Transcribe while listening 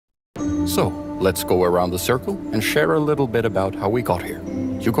So, let's go around the circle and share a little bit about how we got here.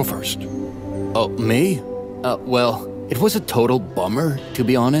 You go first. Oh, me? Well, it was a total bummer, to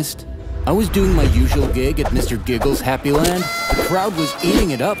be honest. I was doing my usual gig at Mr. Giggles' Happy Land. The crowd was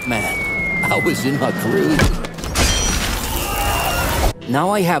eating it up, man. I was in my groove. Now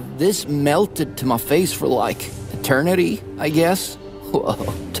I have this melted to my face for, like, eternity, I guess. Whoa,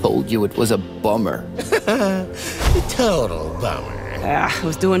 told you it was a bummer. Total bummer. I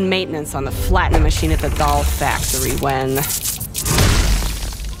was doing maintenance on the flattening machine at the doll factory when...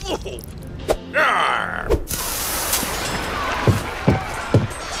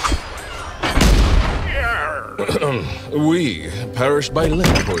 We perished by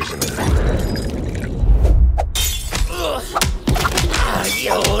lead poisoning.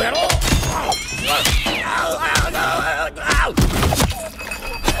 You little...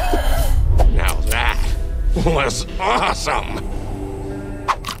 Now that was awesome!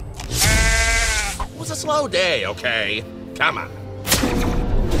 It was a slow day, okay? Come on.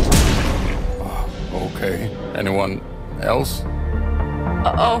 Okay. Anyone else?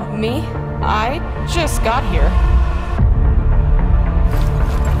 Oh, me? I just got here.